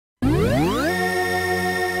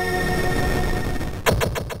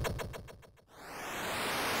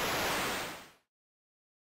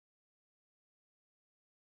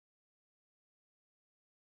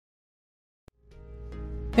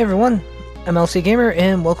Hey everyone, I'm LC Gamer,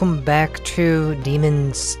 and welcome back to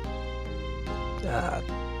Demon's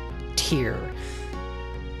Tier.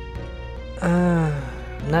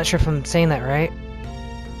 I'm not sure if I'm saying that right.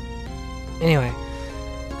 Anyway,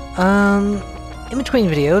 in between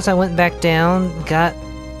videos, I went back down, got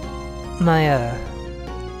my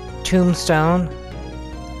tombstone,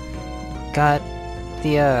 got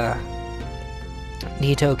the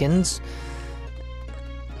knee tokens,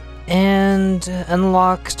 and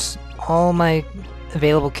unlocked all my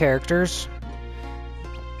available characters,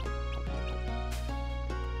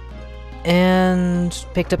 and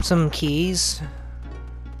picked up some keys,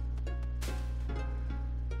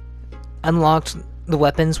 unlocked the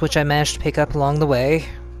weapons which I managed to pick up along the way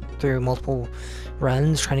through multiple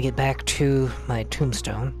runs trying to get back to my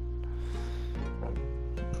tombstone.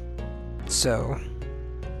 So,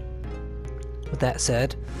 with that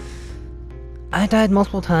said, I died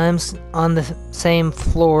multiple times on the same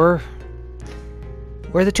floor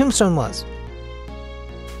where the tombstone was.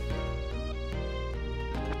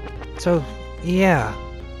 So, yeah.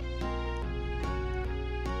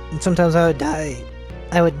 And sometimes I would die.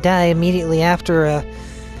 I would die immediately after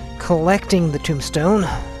collecting the tombstone.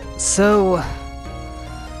 So,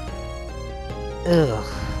 ugh.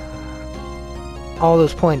 All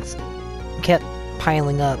those points kept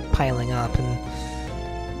piling up, and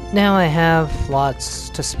now I have lots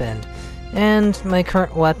to spend. And my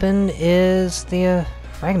current weapon is the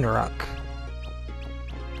Ragnarok,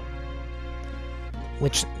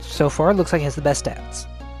 which so far looks like it has the best stats.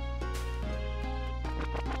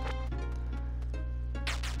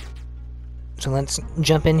 So let's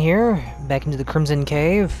jump in here, back into the Crimson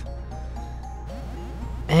Cave,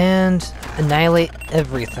 and annihilate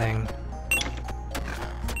everything.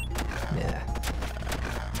 Yeah.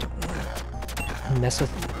 Don't mess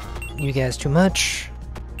with you guys too much.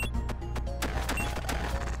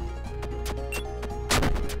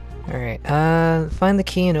 Alright, find the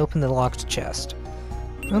key and open the locked chest.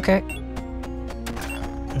 Okay.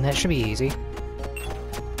 And that should be easy.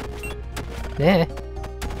 Yeah.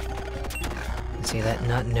 See that,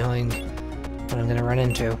 not knowing what I'm gonna run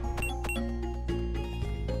into.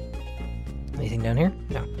 Anything down here?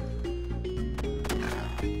 No.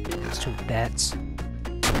 It's two bats.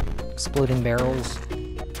 Exploding barrels.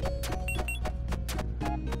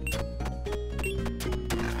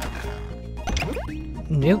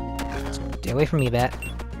 Nope. Stay away from me, bat.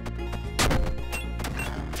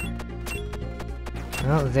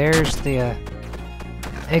 Well, there's the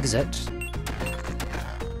exit.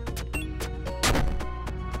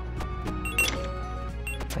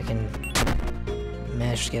 If I can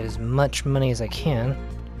manage to get as much money as I can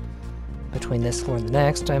between this floor and the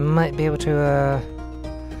next, I might be able to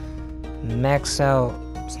max out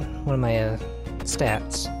one of my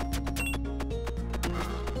stats.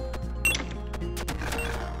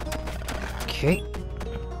 Okay.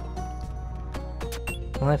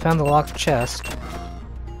 Well, I found the locked chest.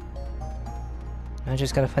 I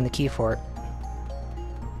just gotta find the key for it.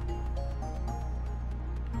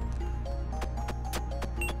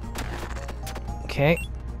 Okay,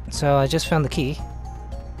 so I just found the key.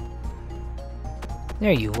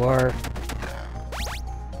 There you are.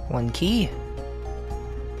 One key.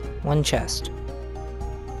 One chest.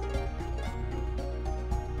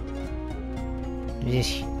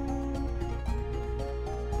 Eesh.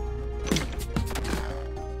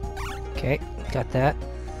 Okay, got that.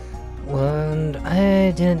 And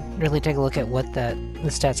I didn't really take a look at what the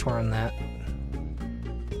stats were on that.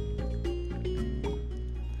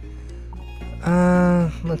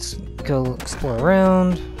 Let's go explore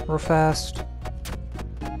around real fast.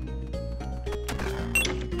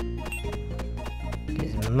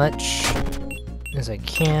 Get as much as I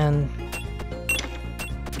can.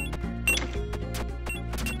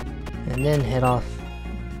 And then head off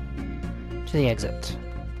to the exit,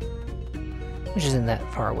 which isn't that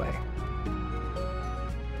far away.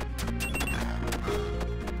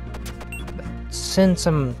 But since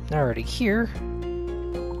I'm already here,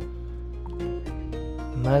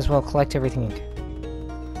 might as well collect everything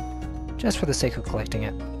just for the sake of collecting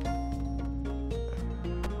it.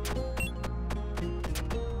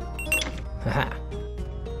 Haha.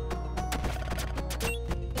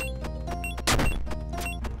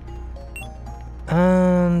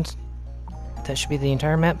 And that should be the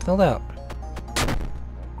entire map filled out.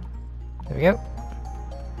 There we go.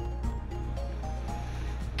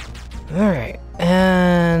 Alright,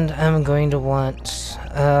 and I'm going to want,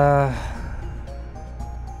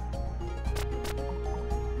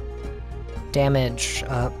 damage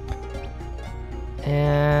up,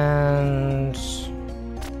 and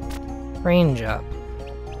range up.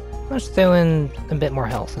 Let's throw in a bit more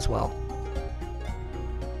health as well.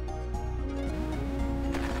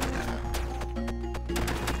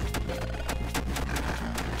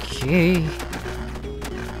 Okay.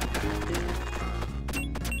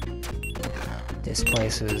 This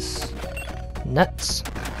place is nuts.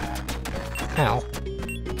 Ow.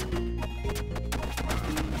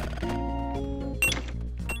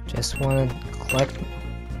 Just want to collect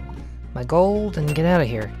my gold and get out of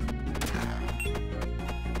here.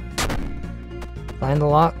 Find the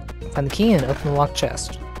lock, find the key and open the locked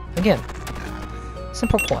chest. Again,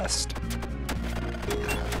 simple quest.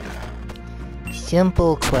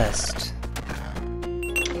 Simple quest.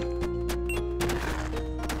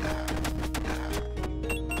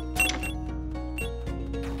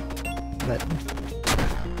 But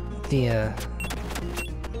the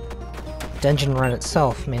dungeon run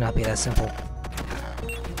itself may not be that simple.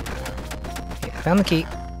 Okay, found the key.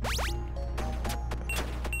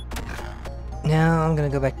 Now I'm gonna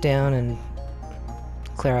go back down and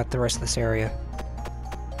clear out the rest of this area.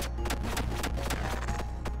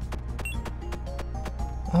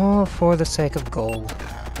 All for the sake of gold.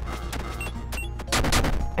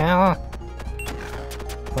 Ow!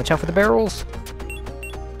 Watch out for the barrels!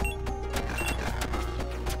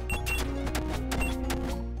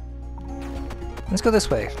 Let's go this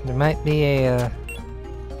way. There might be a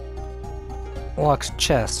locked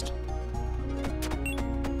chest.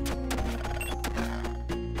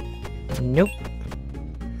 Nope.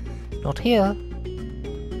 Not here.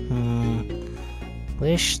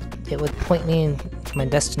 Wish it would point me in my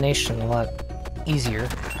destination a lot easier.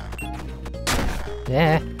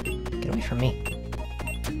 Yeah, get away from me.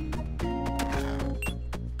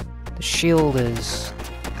 The shield is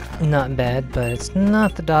not bad, but it's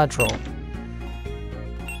not the dodge roll.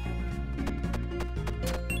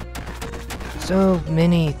 So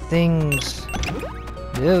many things.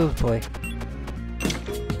 Oh boy.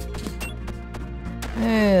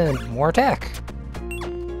 And more attack.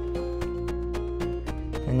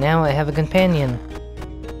 And now I have a companion.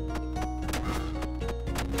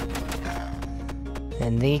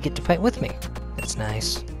 And they get to fight with me. That's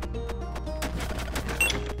nice.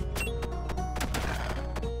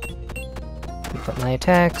 Keep up my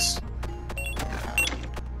attacks.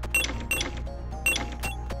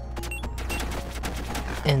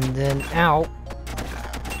 And then, ow!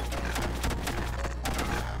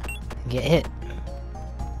 Get hit.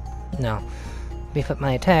 No. Beef up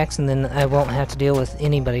my attacks, and then I won't have to deal with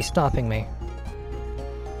anybody stopping me.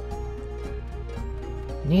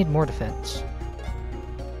 Need more defense.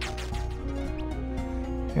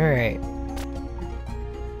 Alright.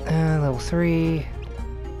 Level 3.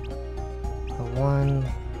 Level 1.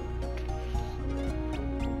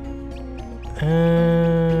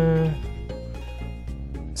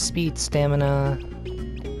 Speed, stamina.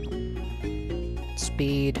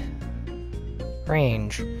 Speed.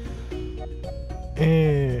 Range.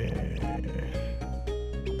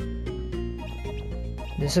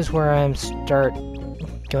 This is where I'm start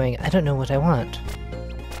going, I don't know what I want.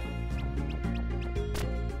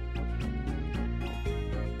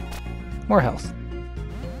 More health.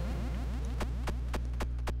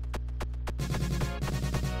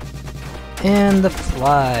 And the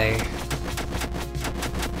fly.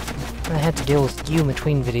 I had to deal with you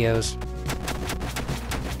between videos.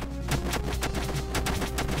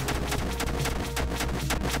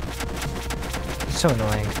 So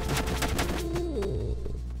annoying.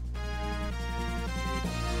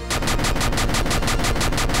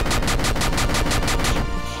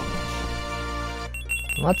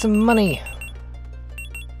 Lots of money.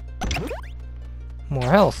 More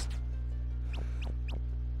health.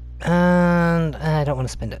 And I don't want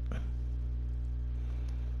to spend it.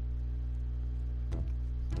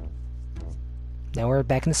 Now we're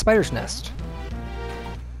back in the spider's nest.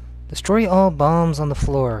 Destroy all bombs on the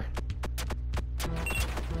floor.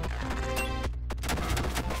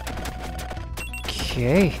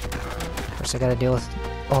 Okay. First I gotta deal with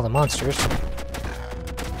all the monsters.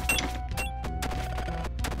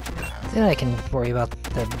 Then I can worry about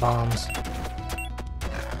the bombs.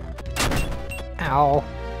 Ow.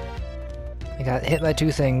 I got hit by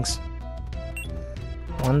two things.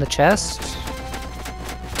 One, the chest.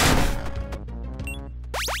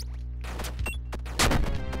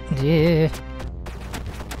 Yeah.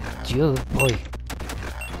 Oh boy.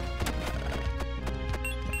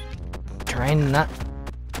 Trying not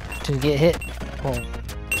to get hit while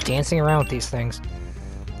dancing around with these things.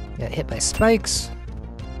 Got hit by spikes.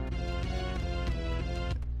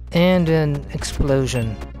 And an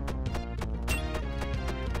explosion.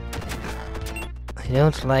 I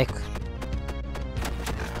don't like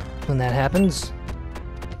when that happens.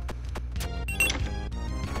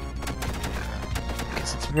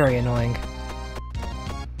 Yes, it's very annoying.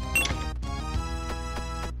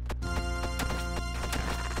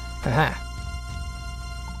 Aha!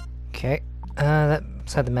 Okay, that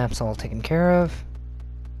side of the map's all taken care of.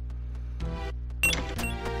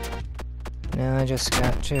 Now I just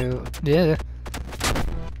got to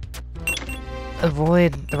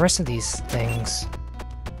avoid the rest of these things.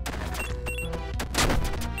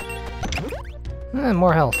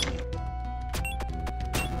 More health.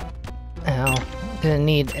 Ow. Gonna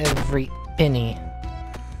need every penny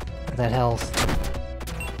of that health.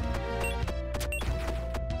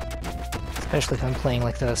 Especially if I'm playing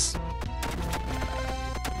like this.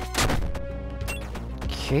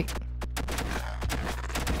 Okay.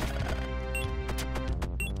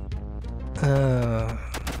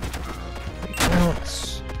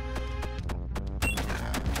 Remounts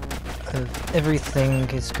of everything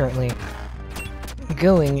is currently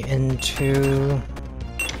going into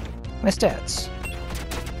my stats.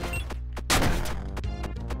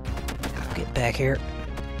 Get back here.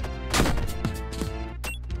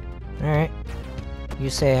 Alright. You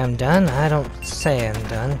say I'm done? I don't say I'm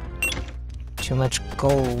done. Too much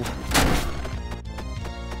gold.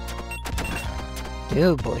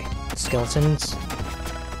 Oh boy. Skeletons.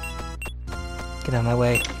 Get out of my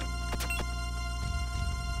way.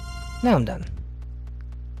 Now I'm done.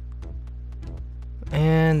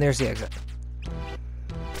 And there's the exit.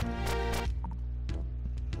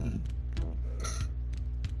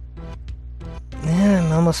 Yeah,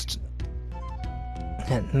 I'm almost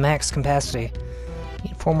at max capacity.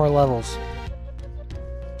 Need 4 more levels.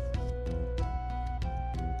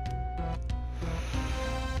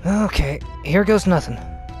 Okay, here goes nothing.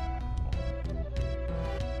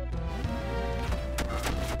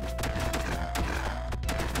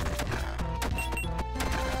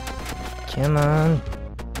 Come on.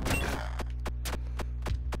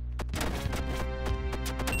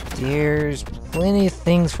 There's plenty of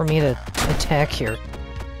things for me to attack here.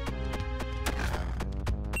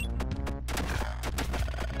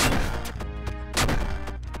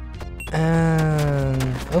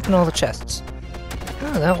 Open all the chests.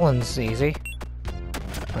 Oh, that one's easy.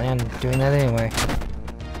 Plan on doing that anyway.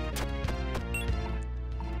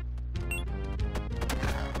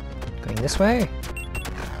 Going this way?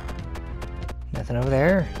 Nothing over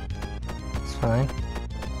there? It's fine.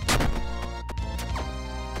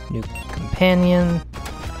 New companion.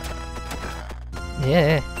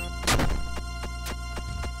 Yeah.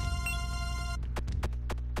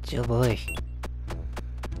 Oh boy.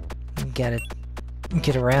 Gotta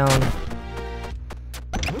get around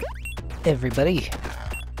everybody.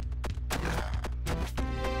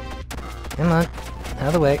 Come on, out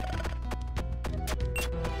of the way.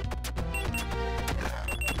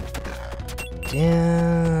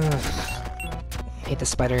 Yeah. Hate the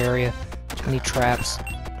spider area. Too many traps.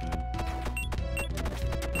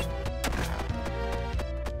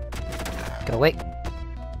 Go away.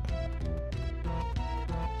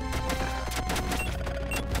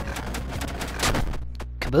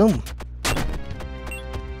 Kaboom!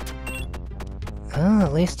 Oh,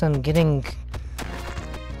 at least I'm getting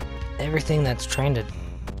everything that's trying to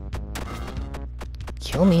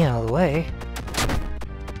kill me out of the way.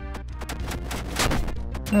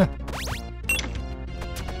 Huh.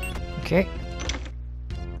 Okay.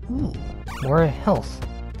 Ooh, more health.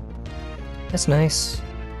 That's nice.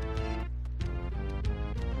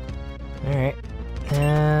 Alright.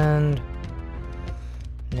 And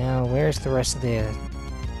now where's the rest of the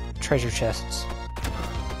treasure chests?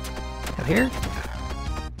 Up here?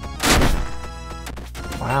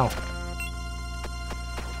 Wow.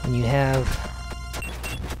 When you have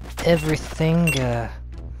everything kind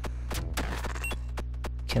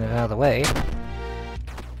of out of the way,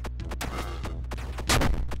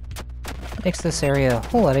 makes this area a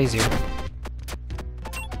whole lot easier.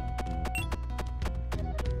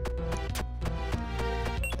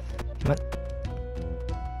 Come on.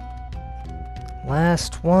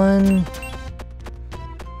 Last one.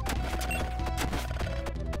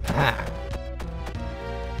 Aha.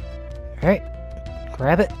 Alright.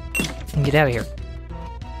 Grab it and get out of here.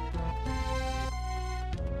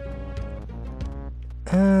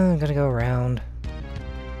 Gotta go around.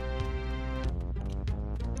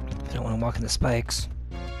 I don't want to walk in the spikes.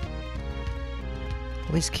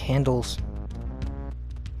 All these candles.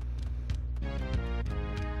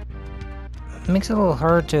 It makes it a little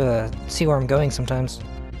hard to see where I'm going sometimes.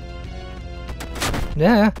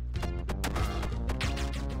 Yeah.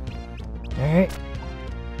 Alright.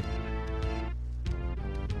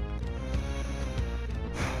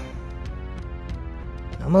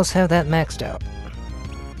 Almost have that maxed out.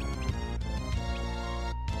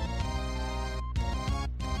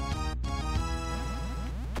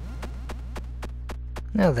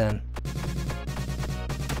 Now then.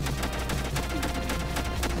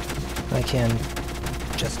 I can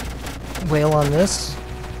just wail on this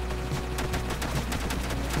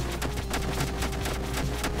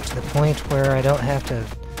to the point where I don't have to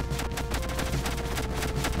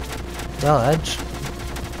dodge.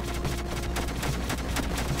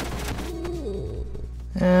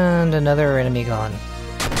 And another enemy gone.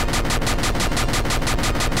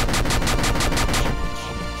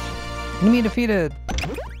 Enemy defeated!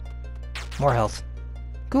 More health.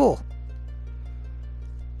 Cool.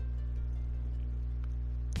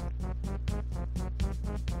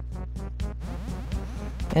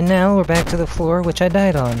 And now we're back to the floor which I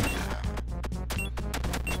died on.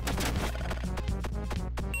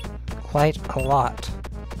 Quite a lot.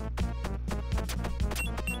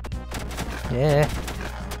 Yeah.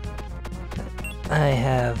 I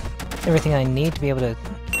have everything I need to be able to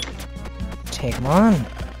take them on.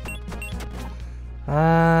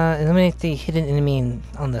 Eliminate the hidden enemy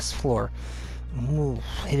on this floor. Ooh,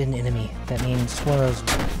 hidden enemy. That means one of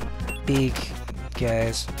those big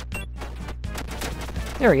guys.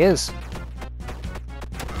 There he is.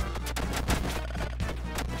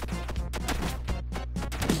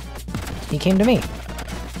 He came to me.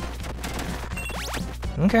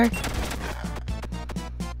 Okay.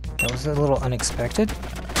 That was a little unexpected.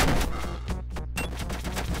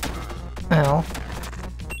 Ow.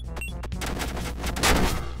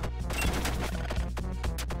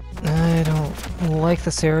 I don't like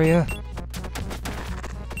this area.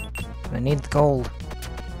 I need the gold.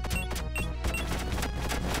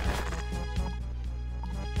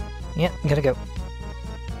 Yeah, gotta go.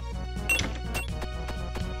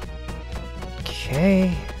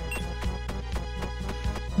 Okay.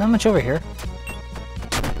 Not much over here.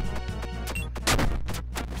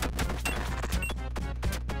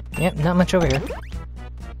 Yep, not much over here.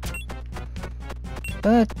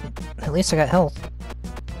 But at least I got health.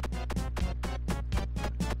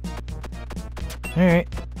 Alright.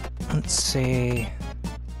 Let's see.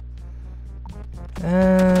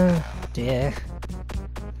 Yeah.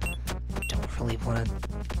 Don't really want to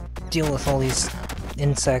deal with all these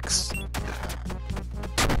insects.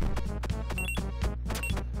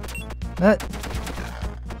 But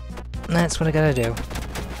that's what I gotta do.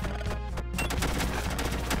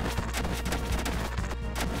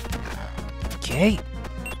 Okay.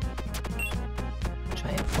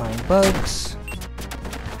 Giant flying bugs.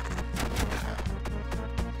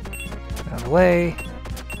 Out of the way.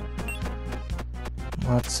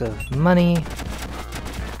 Lots of money.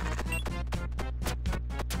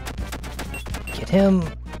 Get him.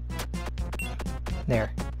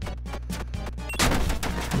 There.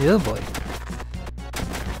 Oh boy.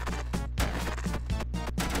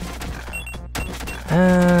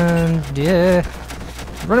 And yeah.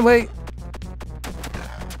 Run away!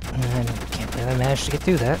 I can't believe I managed to get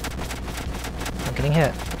through that. Not getting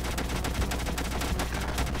hit.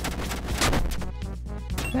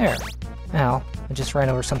 There. Ow. I just ran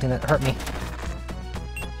over something that hurt me.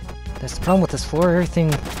 That's the problem with this floor.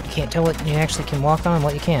 Everything, you can't tell what you actually can walk on and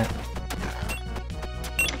what you can't.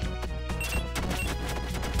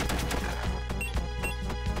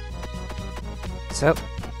 So,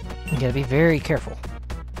 you gotta be very careful.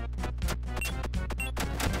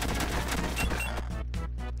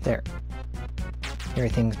 There.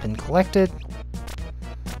 Everything's been collected.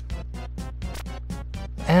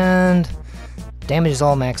 And damage is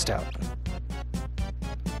all maxed out.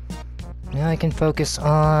 Now I can focus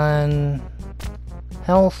on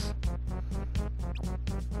health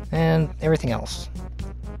and everything else.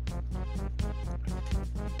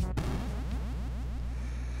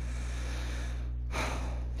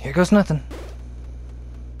 Here goes nothing.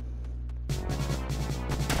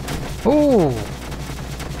 Ooh!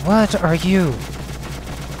 What are you?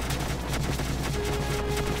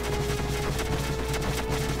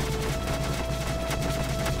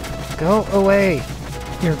 Go away!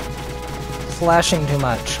 You're flashing too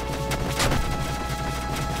much.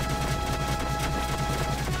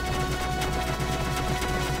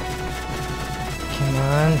 Come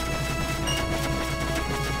on.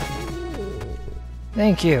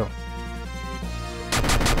 Thank you.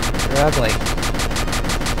 You're ugly.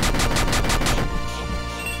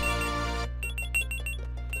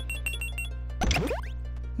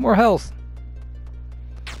 More health.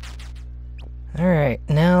 Alright,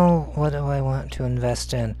 now what do I want to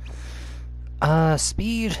invest in?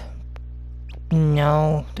 Speed?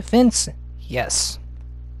 No. Defense? Yes.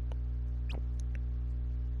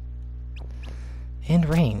 And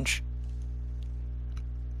range.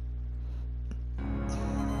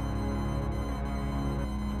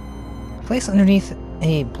 Place underneath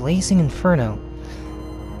a blazing inferno.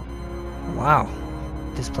 Wow,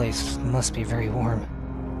 this place must be very warm.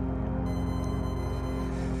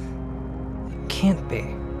 It can't be.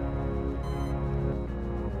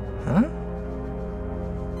 Huh?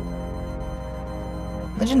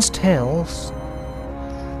 Legends tales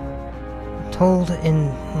told in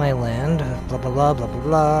my land, blah blah blah blah blah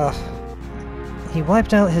blah. He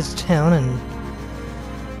wiped out his town and...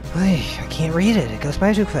 I can't read it, it goes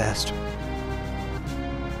by too fast.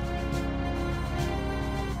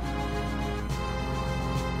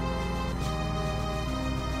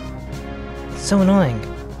 It's so annoying.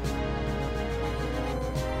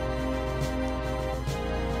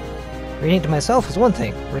 Reading it to myself is one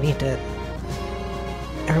thing, reading it to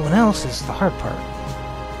everyone else is the hard part.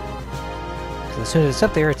 Because as soon as it's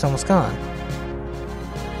up there, it's almost gone.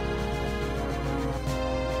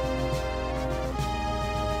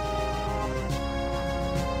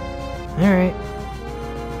 Alright.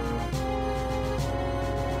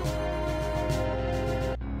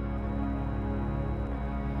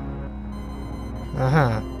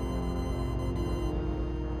 Uh-huh.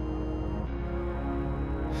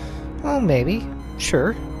 Well, maybe.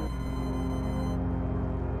 Sure.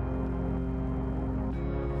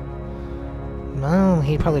 Well,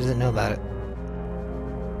 he probably doesn't know about it.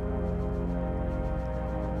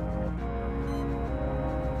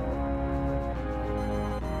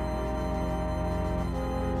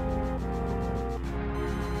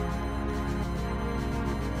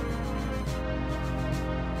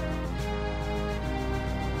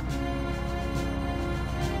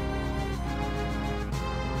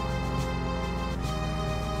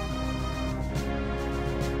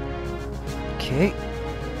 Okay.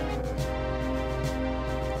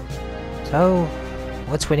 So,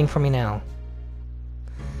 what's waiting for me now?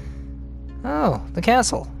 Oh, the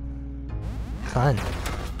castle. Fun.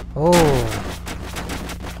 Oh.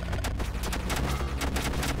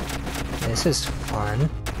 This is fun.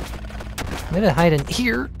 I'm gonna hide in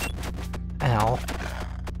here. Ow.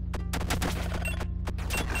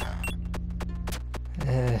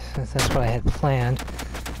 That's what I had planned.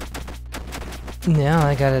 Now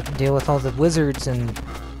I gotta deal with all the wizards and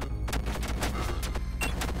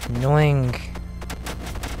annoying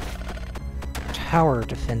tower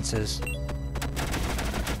defenses.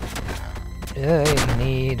 I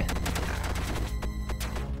need...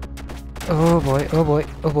 Oh boy, oh boy,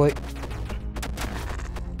 oh boy.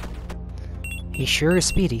 He sure is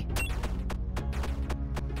speedy.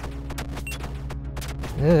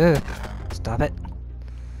 Stop it.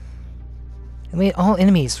 Eliminate all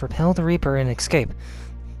enemies, repel the Reaper, and escape.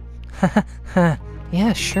 Haha,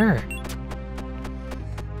 yeah, sure.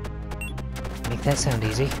 Make that sound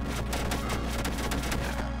easy.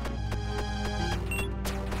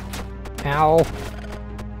 Ow!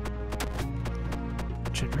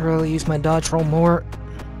 Should really use my dodge roll more.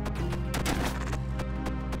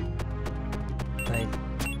 I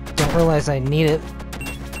don't realize I need it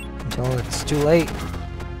until it's too late.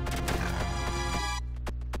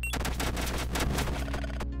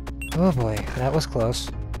 Oh boy, that was close.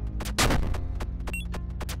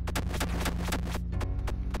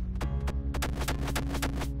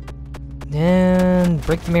 And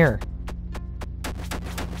break the mirror.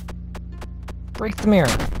 Break the mirror.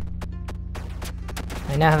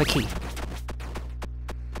 I now have a key.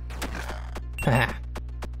 Haha.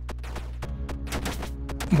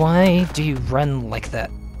 Why do you run like that?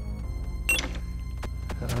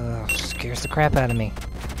 Scares the crap out of me.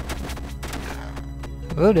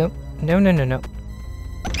 Oh no. No, no, no, no.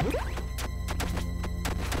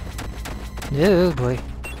 Oh boy.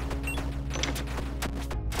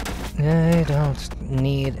 I don't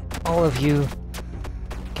need all of you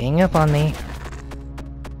ganging up on me.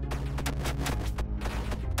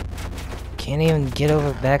 Can't even get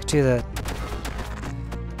over back to the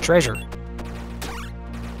treasure.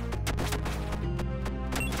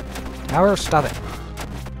 Tower, stop it.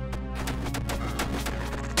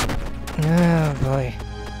 Oh boy.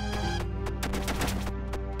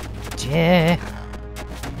 Yeah.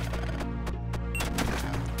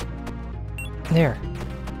 There.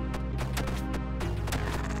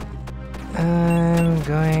 I'm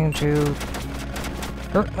going to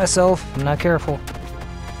hurt myself. I'm not careful.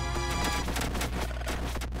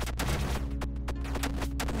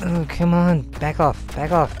 Oh, come on. Back off.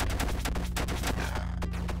 Back off.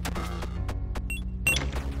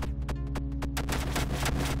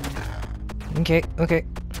 Okay, okay.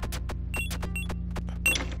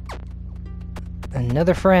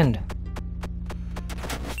 Another friend.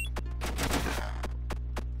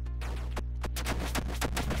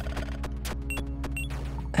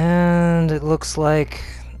 And it looks like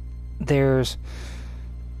there's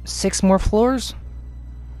 6 more floors?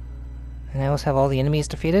 And I also have all the enemies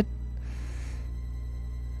defeated.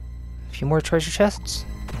 A few more treasure chests.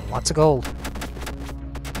 Lots of gold.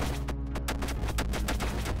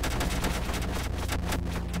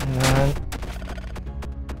 And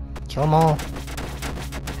kill them all.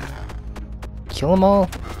 Kill them all.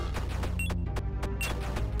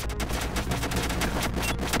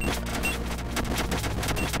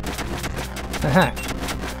 Aha.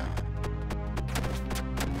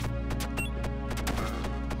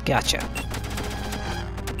 Gotcha.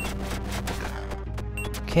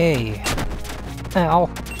 Okay. Ow.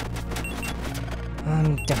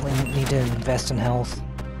 Definitely need to invest in health.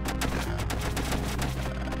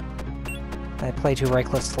 I play too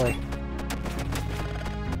recklessly.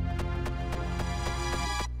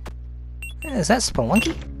 Is that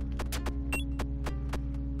Spelunky?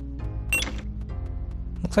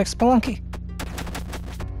 Looks like Spelunky.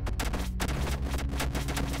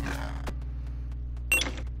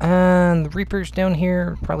 And the Reaper's down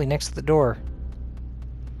here, probably next to the door.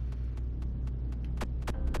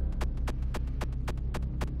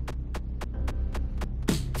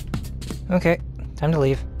 Okay, time to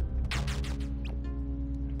leave.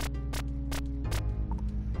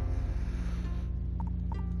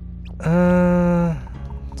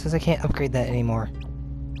 It says I can't upgrade that anymore.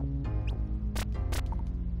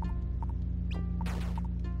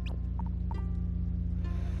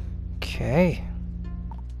 Okay.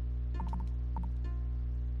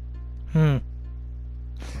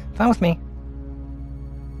 Fine with me.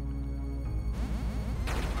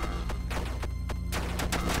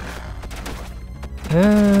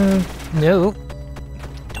 No.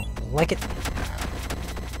 Don't like it.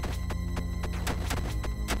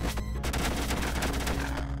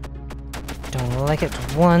 Don't like it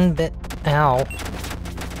one bit. Ow.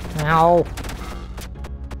 Ow.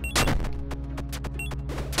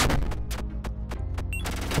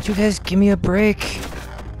 Could you guys give me a break?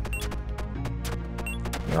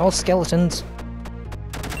 You're all skeletons.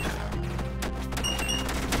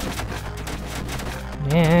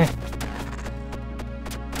 Yeah.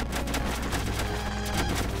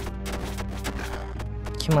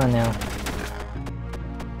 Come on now.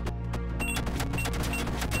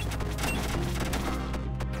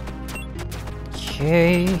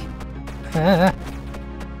 Okay. Come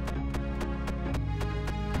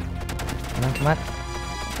on, come on.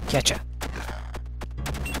 Getcha.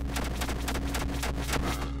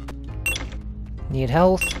 Need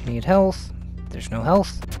health, need health. There's no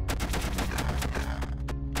health.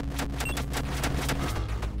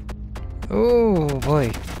 Oh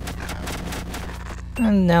boy.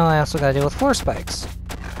 And now I also gotta deal with floor spikes.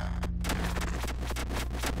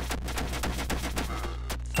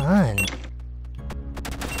 Fun.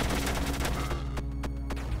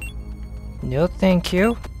 No thank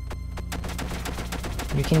you.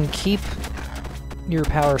 You can keep your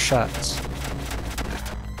power shots.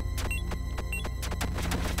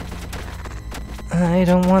 I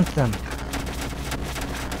don't want them.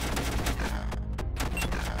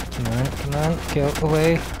 Come on, go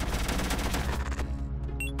away.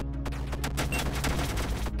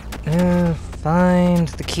 Find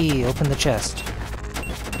the key, open the chest.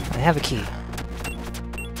 I have a key.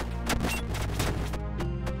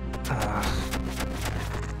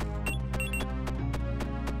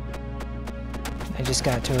 I just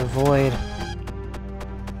got to avoid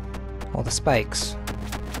all the spikes.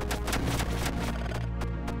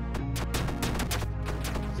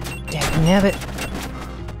 Dagnabbit!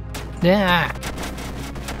 Yeah.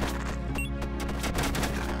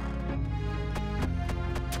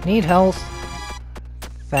 Need health.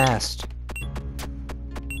 Fast.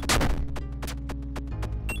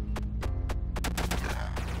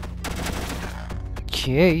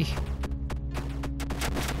 Okay.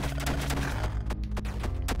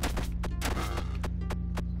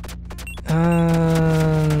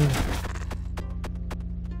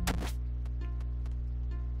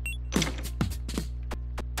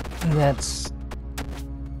 That's...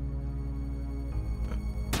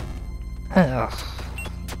 Ugh.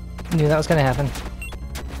 Knew that was gonna happen.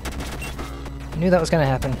 Knew that was gonna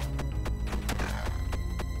happen.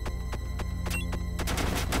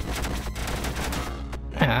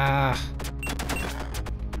 Ah.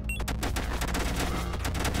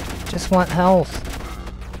 Just want health.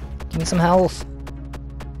 Give me some health.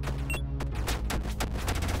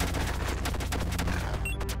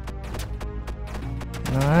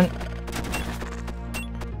 Come on.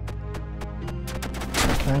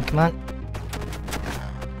 Come on, come on.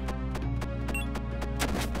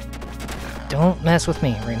 Don't mess with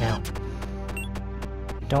me right now.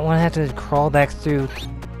 Don't want to have to crawl back through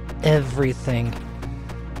everything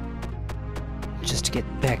just to get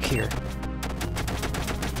back here.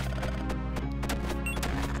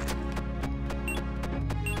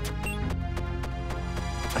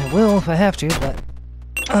 will if I have to, but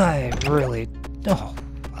I really... Oh,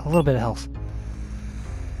 a little bit of health.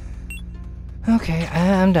 Okay,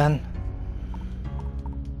 I'm done.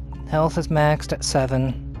 Health is maxed at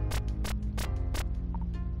 7.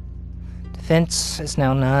 Defense is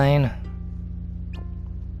now 9.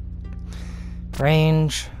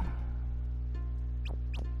 Range.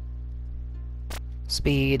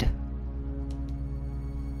 Speed.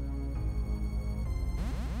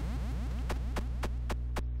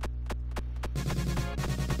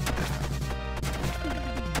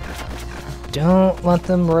 Don't let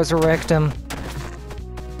them resurrect him.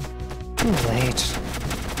 Too late.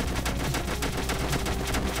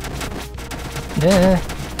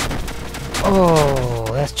 Oh,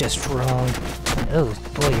 that's just wrong. Oh,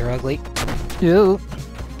 boy, you're ugly. Ew.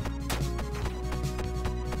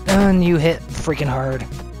 And you hit freaking hard.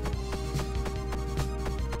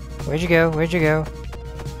 Where'd you go? Where'd you go?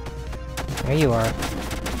 There you are.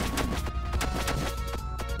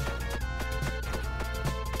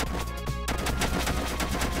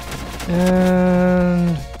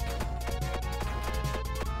 And...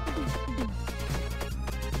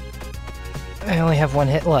 I only have 1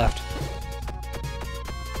 hit left.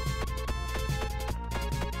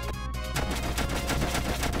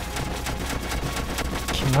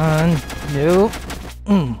 Come on. Nope.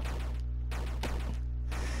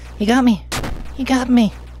 You got me. You got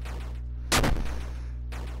me.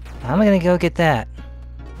 How am I gonna go get that?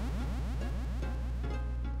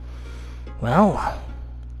 Well...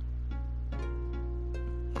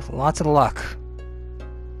 with lots of luck.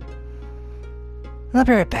 I'll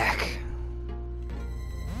be right back.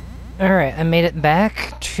 Alright, I made it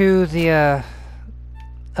back to the,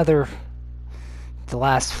 the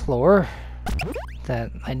last floor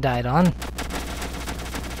that I died on.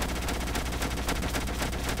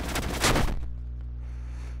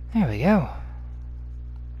 There we go.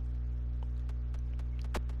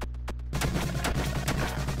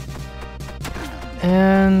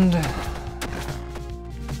 And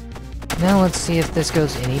now let's see if this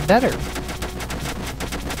goes any better.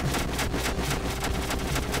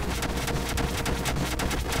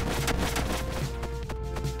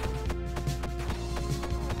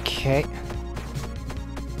 Okay.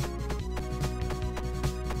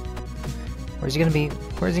 Where's he gonna be?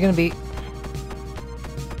 Where's he gonna be?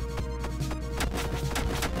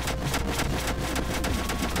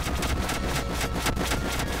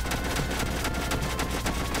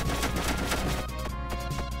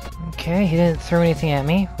 Okay, he didn't throw anything at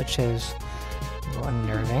me, which is a little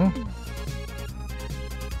unnerving.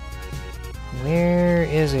 Where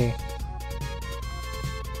is he?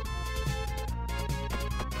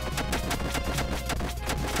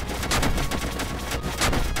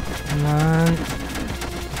 Come on.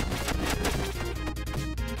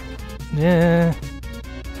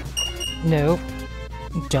 No.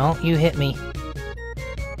 Don't you hit me.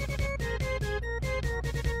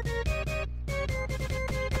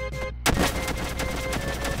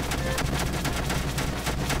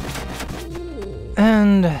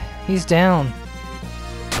 And he's down.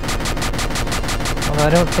 Although I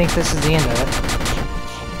don't think this is the end of it.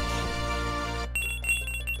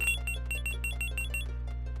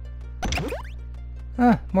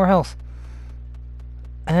 More health.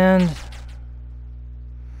 And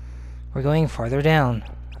we're going farther down.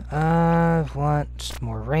 I want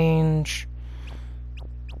more range.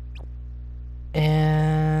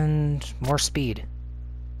 And more speed.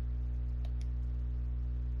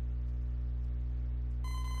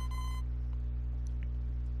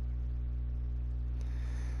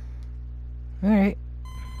 Alright.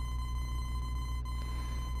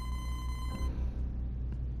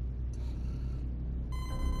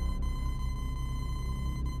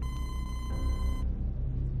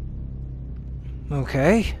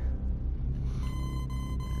 Okay.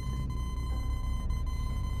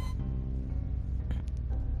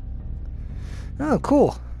 Oh,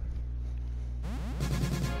 cool.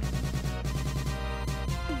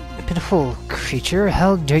 Pitiful creature,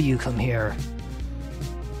 how dare you come here?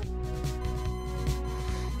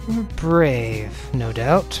 You're brave, no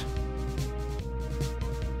doubt.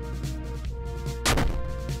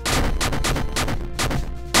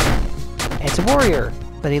 It's a warrior,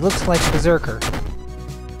 but he looks like a berserker.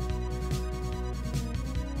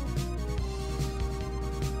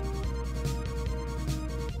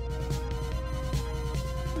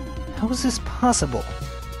 How is this possible?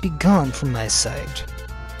 Be gone from my sight.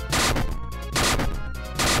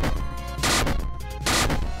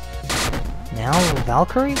 Now,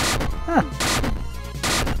 Valkyrie? Huh.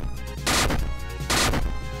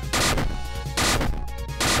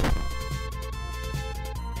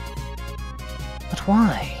 But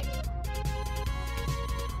why?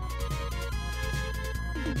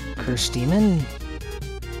 Curse Demon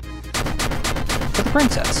for the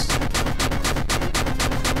princess.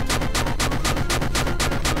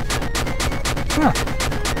 Huh.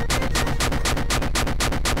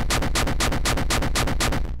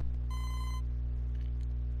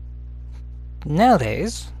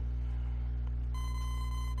 Nowadays,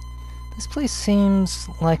 this place seems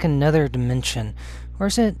like another dimension, or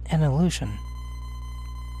is it an illusion?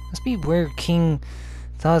 Must be where King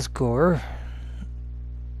Thasgor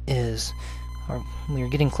is, or we are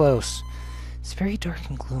getting close. It's very dark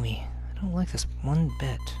and gloomy. I don't like this one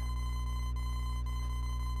bit.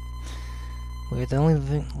 We're the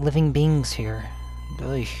only living beings here.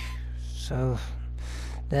 Ugh. So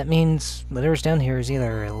that means whatever's down here is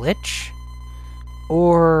either a lich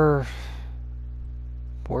or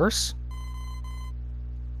worse.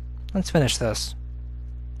 Let's finish this.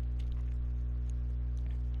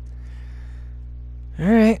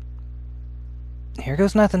 Alright. Here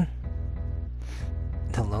goes nothing.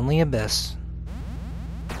 The Lonely Abyss.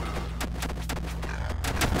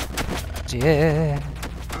 Yeah.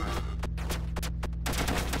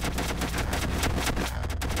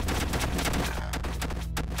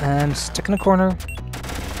 I'm stuck in a corner.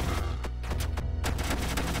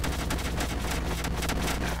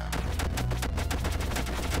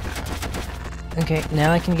 Okay,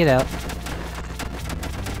 now I can get out.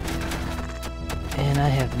 And I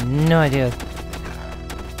have no idea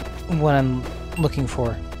what I'm looking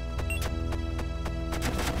for.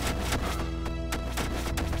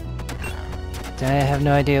 I have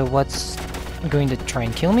no idea what's going to try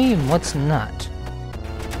and kill me and what's not.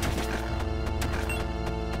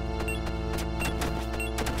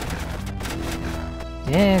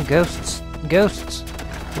 Yeah, ghosts. Ghosts.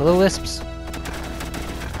 Will-o-wisps.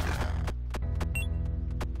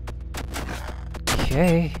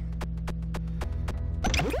 Okay.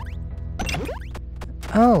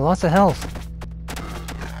 Oh, lots of health.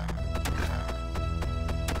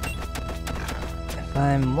 If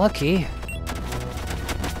I'm lucky...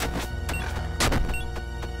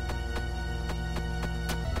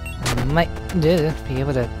 I might be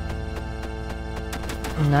able to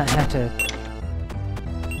not have to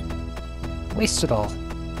waste it all.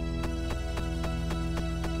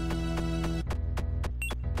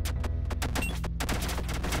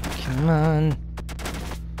 Come on.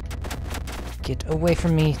 Get away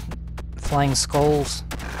from me, flying skulls.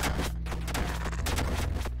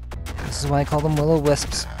 This is why I call them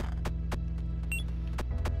will-o-wisps.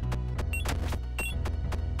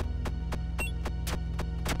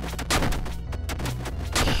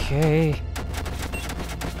 Okay.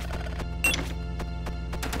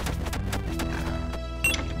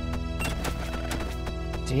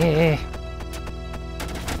 Yeah.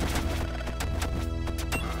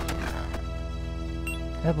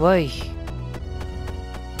 Oh boy.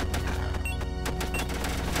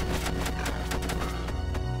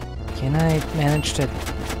 Can I manage to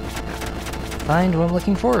find what I'm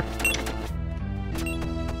looking for?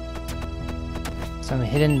 Some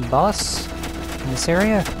hidden boss in this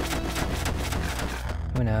area?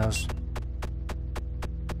 Who knows?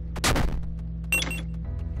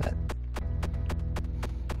 But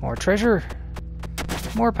more treasure,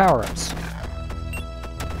 more power-ups.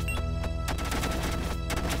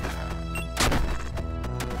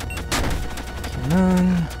 Come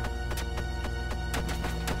on.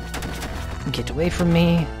 Get away from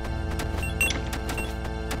me.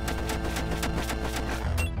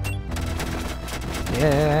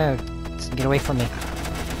 Yeah, get away from me.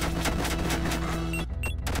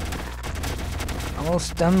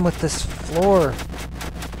 Almost done with this floor.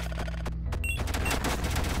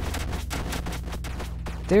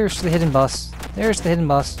 There's the hidden boss. There's the hidden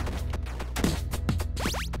boss.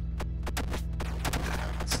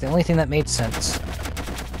 It's the only thing that made sense.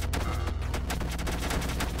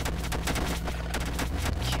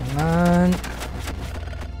 Come on.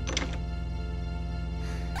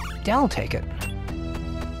 I'll take it.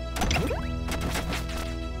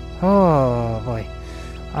 Oh boy.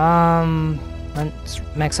 Let's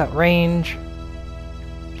max out range.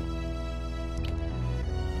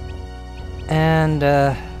 And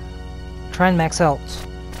try and max out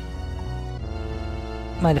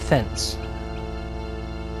my defense.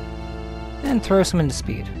 And throw some into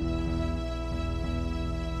speed.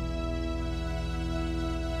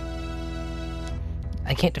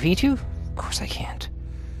 I can't defeat you? Of course I can't.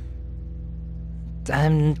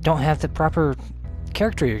 I don't have the proper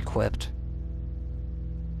character equipped.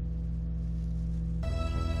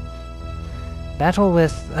 Battle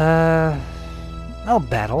with, I'll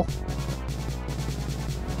battle.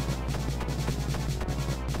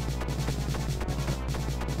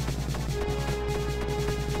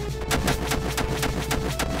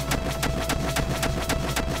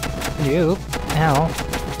 You. Ow.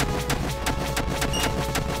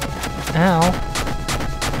 Ow.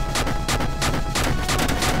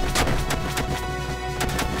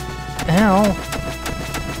 Ow.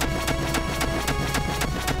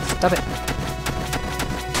 Stop it.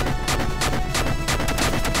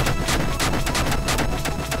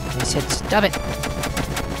 I said stop it.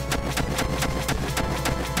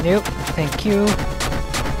 Nope. Thank you.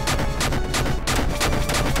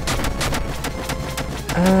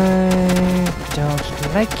 I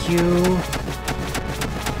don't like you.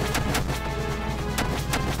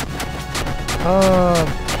 Oh,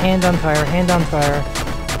 hand on fire, hand on fire.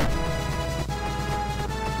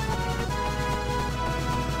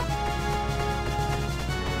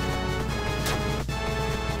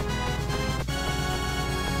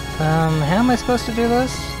 How am I supposed to do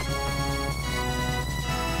this?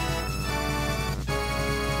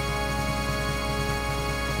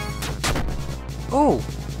 Oh!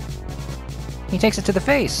 He takes it to the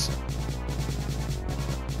face!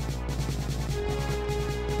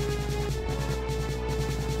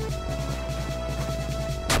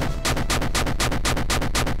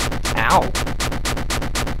 Ow!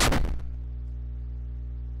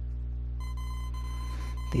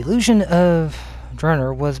 The illusion of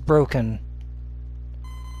Drunner was broken.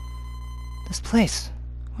 This place.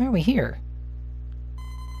 Why are we here?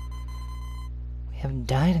 We have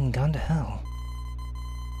died and gone to hell.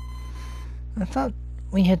 I thought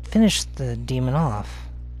we had finished the demon off.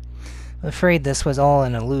 I'm afraid this was all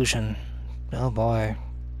an illusion. Oh boy.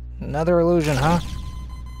 Another illusion, huh?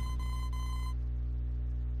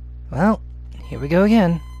 Well, here we go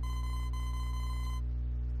again.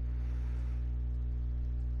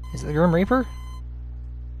 Is it the Grim Reaper?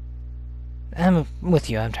 I'm with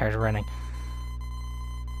you, I'm tired of running.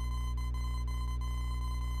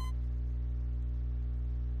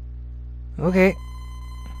 Okay.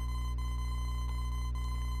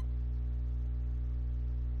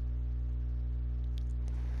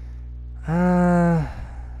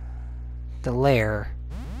 The lair.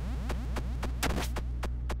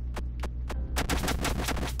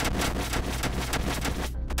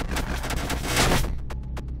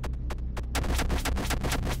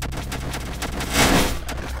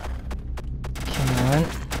 Come on.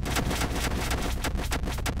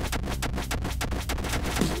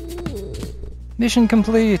 Mission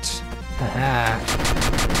complete! Haha.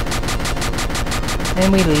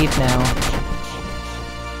 And we leave now.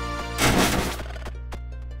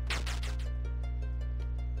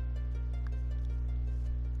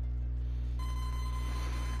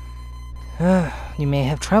 You may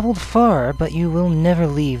have traveled far, but you will never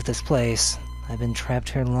leave this place. I've been trapped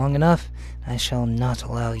here long enough. I shall not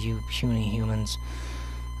allow you puny humans.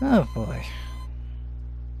 Oh boy.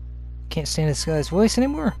 Can't stand this guy's voice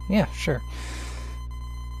anymore? Yeah, sure.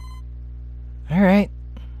 Alright.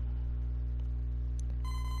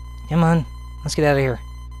 Come on, let's get out of here.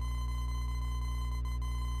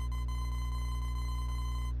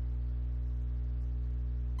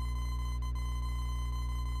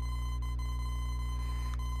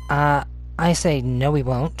 I say no we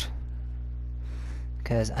won't.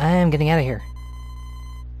 Because I am getting out of here.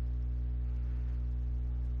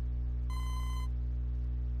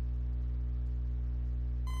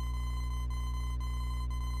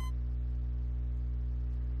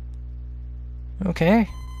 Okay.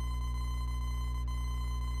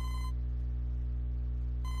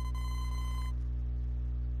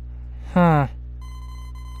 Huh.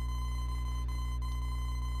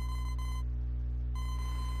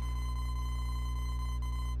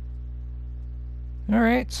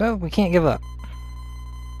 Alright, so we can't give up.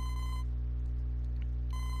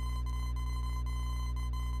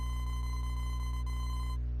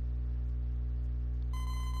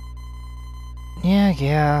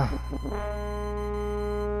 Yeah.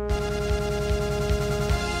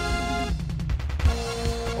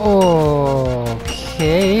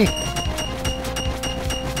 Okay.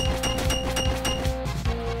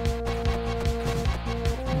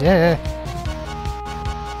 Duh.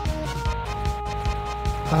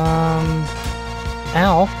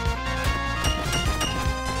 Ow.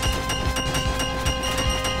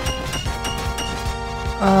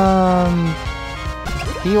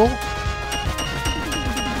 Heal.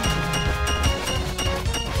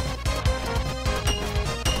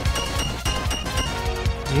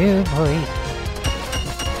 Yeah, boy.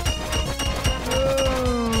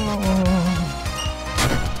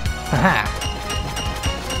 Haha.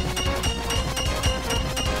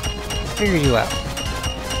 Figured you out.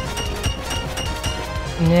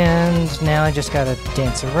 And now I just gotta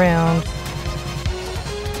dance around.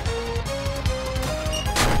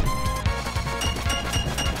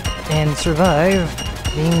 and survive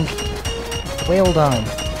being wailed on.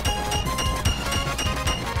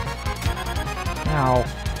 Ow.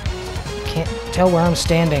 Can't tell where I'm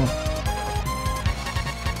standing.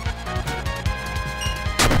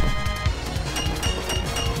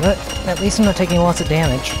 But at least I'm not taking lots of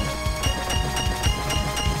damage.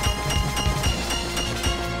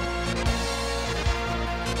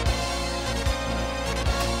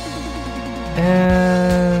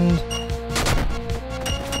 And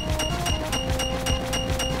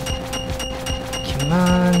come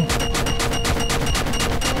on.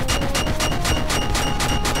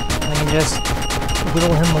 I can just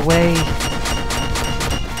whittle him away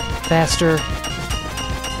faster.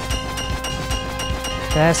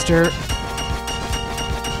 Faster.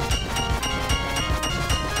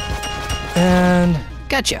 And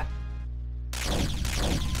gotcha.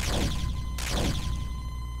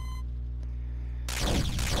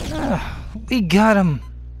 We got him.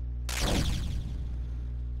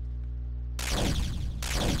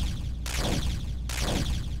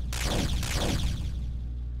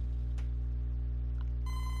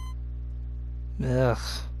 Ugh.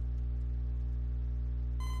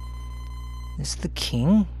 Is the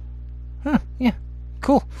king? Huh, yeah,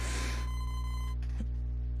 cool.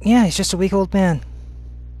 Yeah, he's just a weak old man.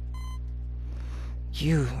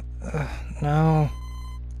 No.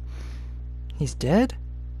 He's dead?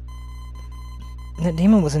 That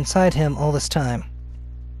demon was inside him all this time.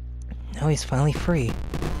 Now he's finally free.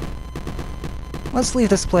 Let's leave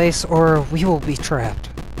this place, or we will be trapped.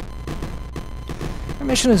 Our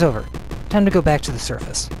mission is over. Time to go back to the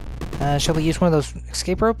surface. Shall we use one of those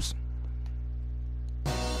escape ropes?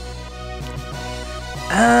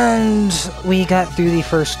 And we got through the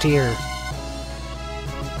first tier.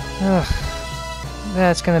 Ugh.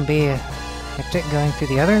 That's gonna be hectic going through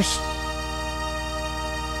the others.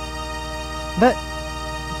 But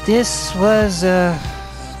this was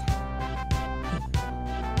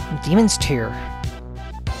Demon's Tier.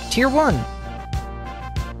 Tier 1.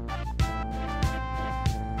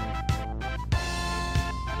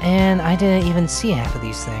 And I didn't even see half of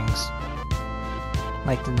these things.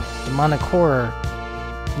 Like the demonic horror,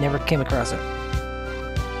 never came across it.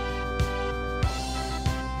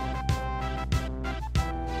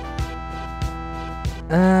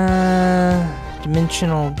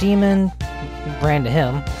 Dimensional demon, ran to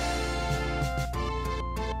him.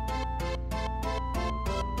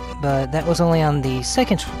 But that was only on the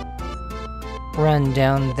second run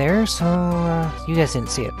down there, so you guys didn't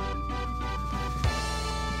see it.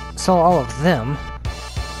 Saw all of them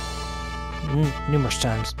numerous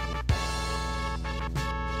times.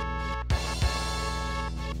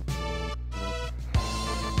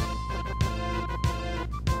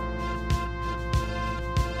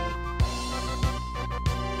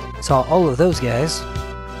 Saw all of those guys.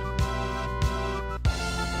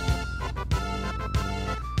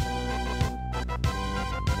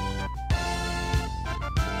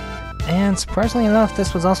 And surprisingly enough,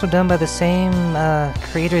 this was also done by the same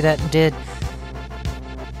creator that did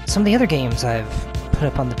some of the other games I've put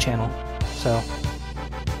up on the channel. So,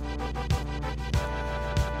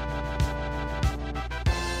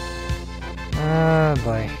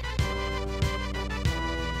 boy.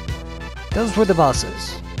 Those were the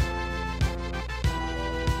bosses.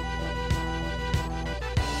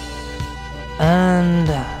 And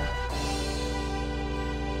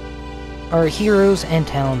our heroes and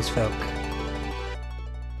townsfolk.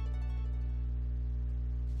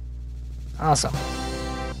 Awesome.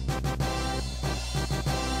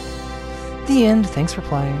 The end. Thanks for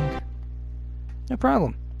playing. No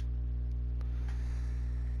problem.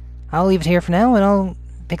 I'll leave it here for now, and I'll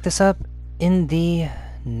pick this up in the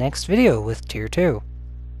next video with Tier 2.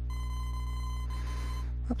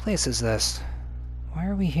 What place is this? Why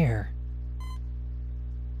are we here?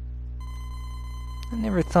 I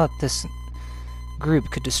never thought this group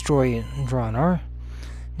could destroy Draenor.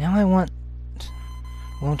 Now I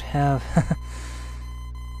won't have...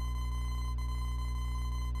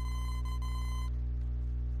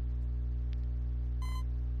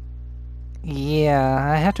 Yeah,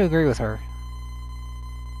 I have to agree with her.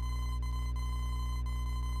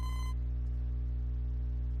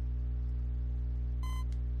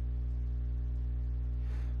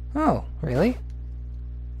 Oh, really?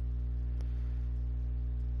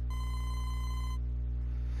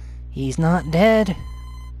 He's not dead.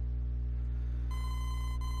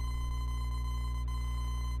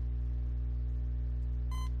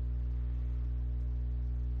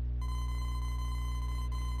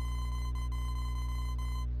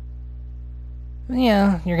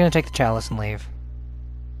 Yeah, you're gonna take the chalice and leave.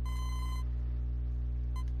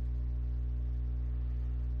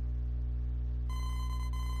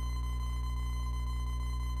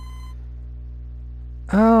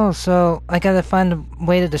 Oh, so I gotta find a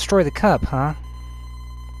way to destroy the cup, huh?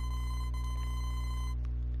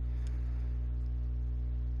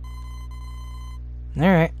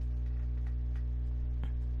 Alright.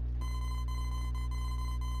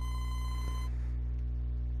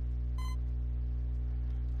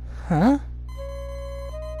 Huh?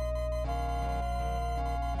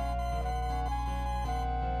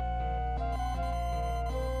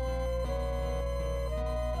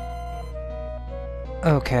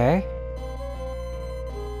 Okay.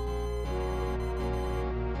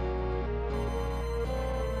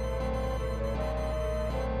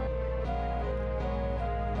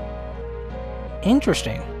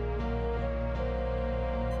 Interesting.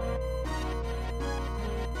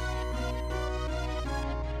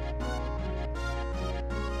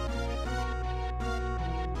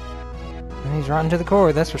 He's rotten to the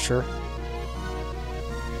core, that's for sure.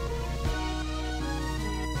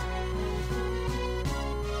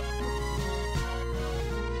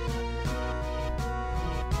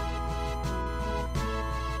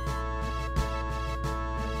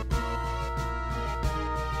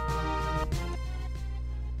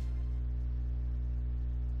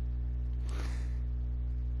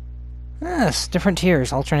 Yes, different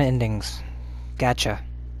tiers, alternate endings. Gotcha.